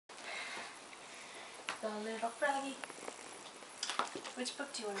The little froggy. Which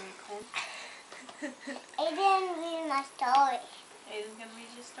book do you want to read, Quinn? Aiden read my story. Aiden's going to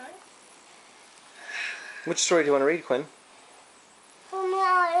read your story? Which story do you want to read, Quinn?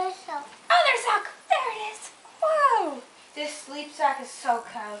 Oh, there's Sock! There it is! Whoa! This sleep sack is so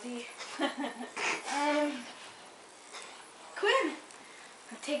cozy. Quinn,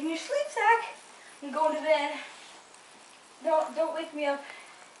 I'm taking your sleep sack. I'm going to bed. Don't wake me up.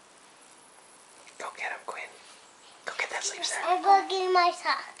 Go get him, Quinn. Go get that sleep sack. I'm going to get my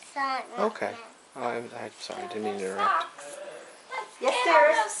socks on. Okay. Oh, I'm sorry, I didn't mean to interrupt. Yes,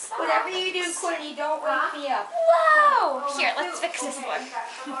 sir. Whatever you do, Quinny, don't wake me up. Whoa! Here, let's fix this one.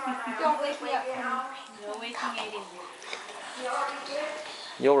 Don't wake me up, Quinny. No waking Aiden.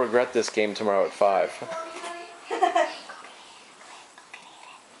 You'll regret this game tomorrow at 5.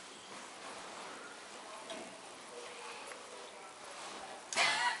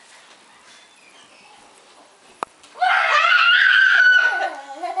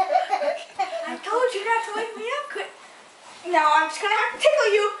 I told you not to wake me up, Quinn. Now I'm just gonna have to tickle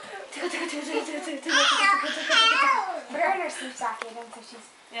you. Put her in her sleep sack, Aiden, so she's...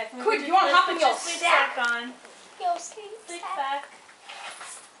 Yeah, Quinn, you want to hop in your sleep sack? sack on? Yo, sleep Sack.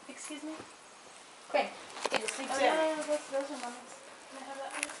 Excuse me? Quinn, get your sleep Oh, sack. yeah, those are mama's. Can I have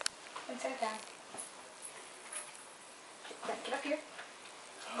that one? Inside down. Quinn, get up here.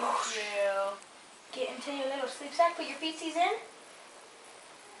 Thank you. Get into your little sleep sack. Put your feetsies in.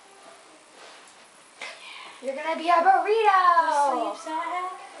 You're gonna be a burrito! Sleep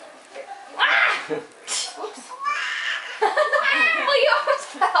sack. Ah! Oops. Well, you almost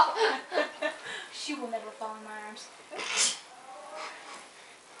fell. She will never fall in my arms.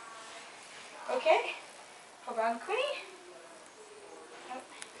 Okay. Hold on, Quinny.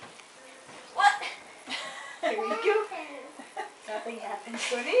 What? Here we go. Nothing happens,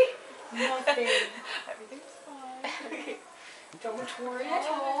 Quinny. Nothing. Everything's fine. Don't worry at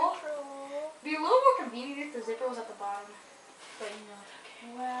all. It'd be a little more convenient if the zipper was at the bottom. But you know, it's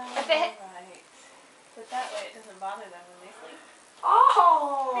okay. Well, If it hit... right. But that way it doesn't bother them when they sleep. I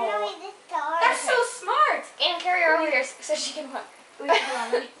Oh! read the story. That's so smart! And carry her over here so she can look. Wait,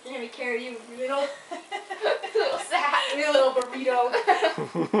 hold on, let me carry you, you little, Little sack. you little burrito.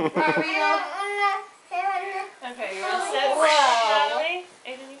 Burrito. Okay, you're all set? Whoa. Natalie?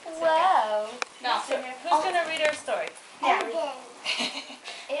 Aiden, you can sit down. Whoa. No. Sit here. Who's going to read our story? Natalie.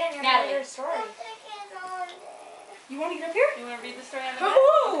 Aiden, you're Natalie. not your story. You want to get up here? You want to read the story on the bed?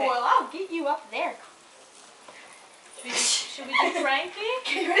 Oh, Okay. well, I'll get you up there. Should we do Frankie?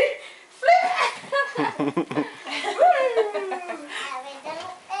 Okay, you ready? Flip!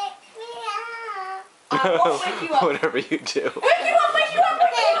 I won't wake you up. Whatever you do. Wake you up, wake you up,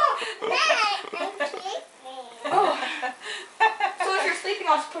 wake you up! Oh. So if you're sleeping,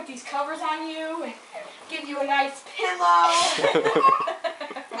 I'll just put these covers on you and give you a nice pillow.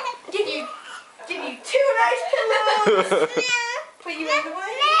 give you 2 nice pillows. Put you in the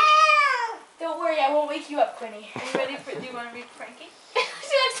way. Don't worry, I won't wake you up, Quinny. Are you ready for, do you want to read Frankie? She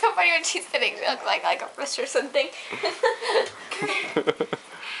looks so funny when she's sitting. She looks like a fish or something.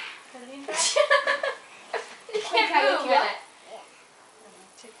 Lean back. You can't move in it.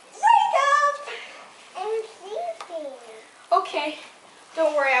 Wake up! I'm sleeping. Okay,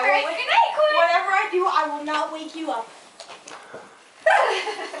 don't worry, I All right, won't good wake night, Quinn. Whatever I do, I will not wake you up.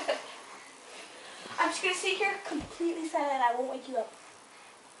 I'm just going to sit here completely silent. I won't wake you up.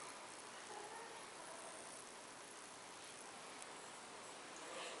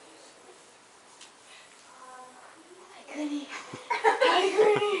 Hi, Goody. Hi,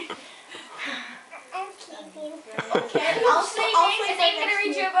 Goody. I'm sleeping. Okay, I'll sleep. Is Aiden next gonna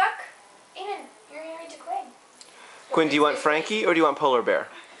read to you a book? Aiden, you're gonna read to Quinn. Quinn, do you want Frankie or do you want Polar Bear?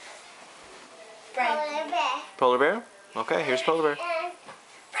 Frankie. Polar Bear? Okay, here's Polar Bear.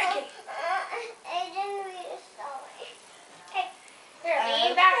 Frankie. I didn't read a story. Here,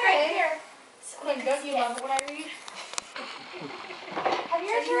 lean back right here. Quinn, don't you love it when I read? Have you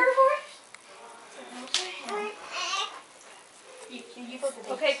heard her before? You put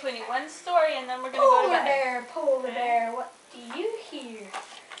the Okay, Quinny, one story and then we're going to go to bed. Polar bear, what do you hear?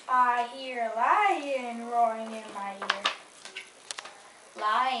 I hear a lion roaring in my ear.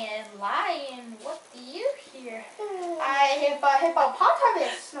 Lion, lion, what do you hear? I hear a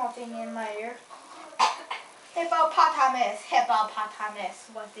hippopotamus snorting in my ear. Hippopotamus, hippopotamus,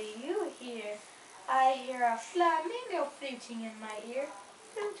 what do you hear? I hear a flamingo fluting in my ear.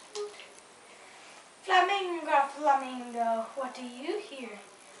 Flute, flute. Flamingo, flamingo, what do you hear?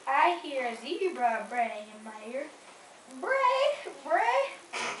 I hear a zebra braying in my ear. Bray, bray.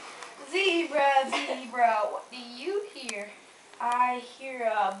 Zebra, zebra, what do you hear? I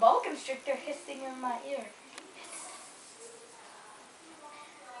hear a boa constrictor hissing in my ear.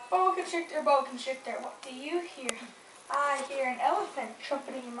 Boa constrictor, what do you hear? I hear an elephant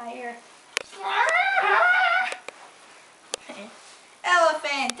trumpeting in my ear.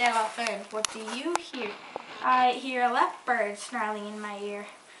 Elephant, what do you hear? I hear a leopard snarling in my ear.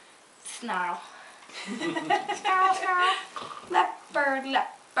 Snarl. Snarl.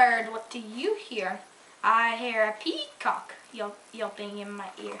 Leopard, what do you hear? I hear a peacock yelping in my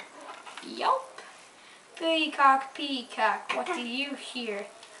ear. Yelp. Peacock, what do you hear?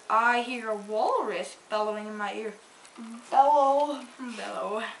 I hear a walrus bellowing in my ear. Bellow.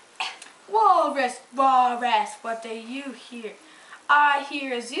 Walrus, what do you hear? I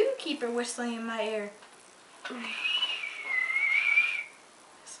hear a zookeeper whistling in my ear.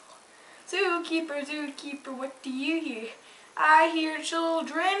 Zookeeper, what do you hear? I hear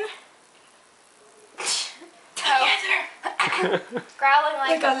children Growling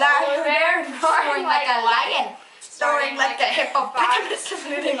like a polar bear, roaring like a lion, snoring like a hippopotamus,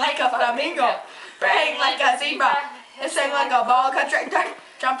 fluting like a flamingo, braying like a zebra, hissing like a boa constrictor,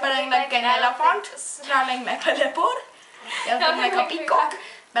 trumpeting like an elephant, snarling like a leopard, yelping like a peacock,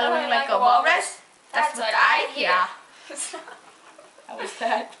 bellowing like a walrus. That's what I hear. How was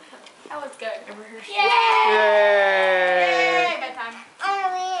that? That was good. Yay! Yay! Bedtime. I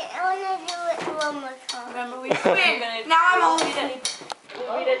want to do it one more time. Remember we Now I'm all ready.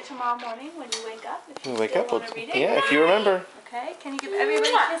 We'll read it tomorrow morning when you wake up. If you Wake still up. want to read it. Yeah, if you remember. Okay. Can you give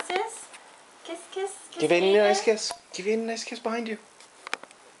everybody kisses? Kiss. Give Aiden a nice kiss. Give Aiden a nice kiss behind you.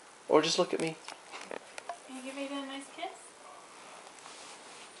 Or just look at me. Can you give Aiden a nice kiss?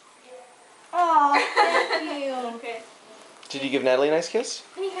 Oh, thank you. Okay. Did you give Natalie a nice kiss?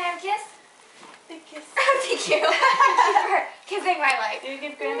 Can you have a kiss? Big kiss. Thank you. Thank you for kissing my leg. Do you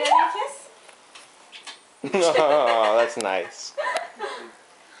give Granddaddy a kiss? Oh, that's nice.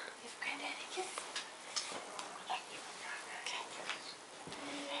 Give Granddaddy a kiss.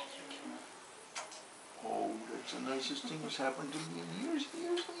 Oh, that's the nicest thing that's happened to me in years and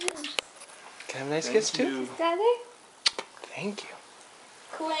years and years. Can I have a nice Thank kiss too? you. Daddy? Thank you.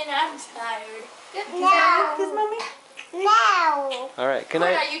 Quinn, I'm tired. No. Kiss mommy? No. All right. Good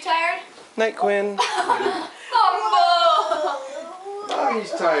Quinn, night. are you tired? Night, Quinn. Oh,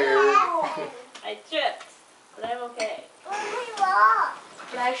 he's tired. I tripped, but I'm okay.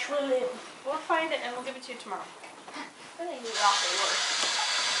 Flash will live. We'll find it and we'll give it to you tomorrow. I think you're awfully worse.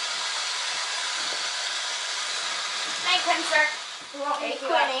 Night, Quinn, sir. We won't Hey, wake you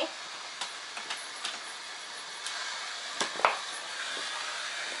up. Quinny.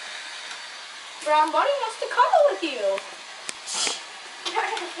 Brown Bunny wants to cuddle with you. You don't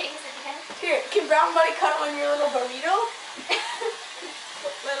have to face it again. Here, can Brown Bunny cuddle in your little burrito?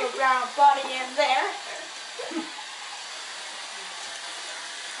 Put little Brown Bunny in there.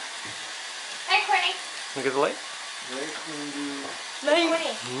 Hey, Quinny. Look at the light. Quinny.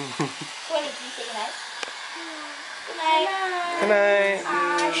 Quinny, can you say goodnight? Good night. Good night.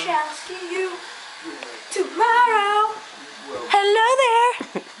 I shall see you tomorrow. Hello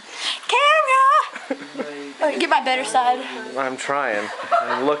there. Camera. Oh, get my better side. I'm trying.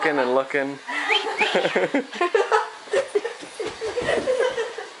 I'm looking and looking.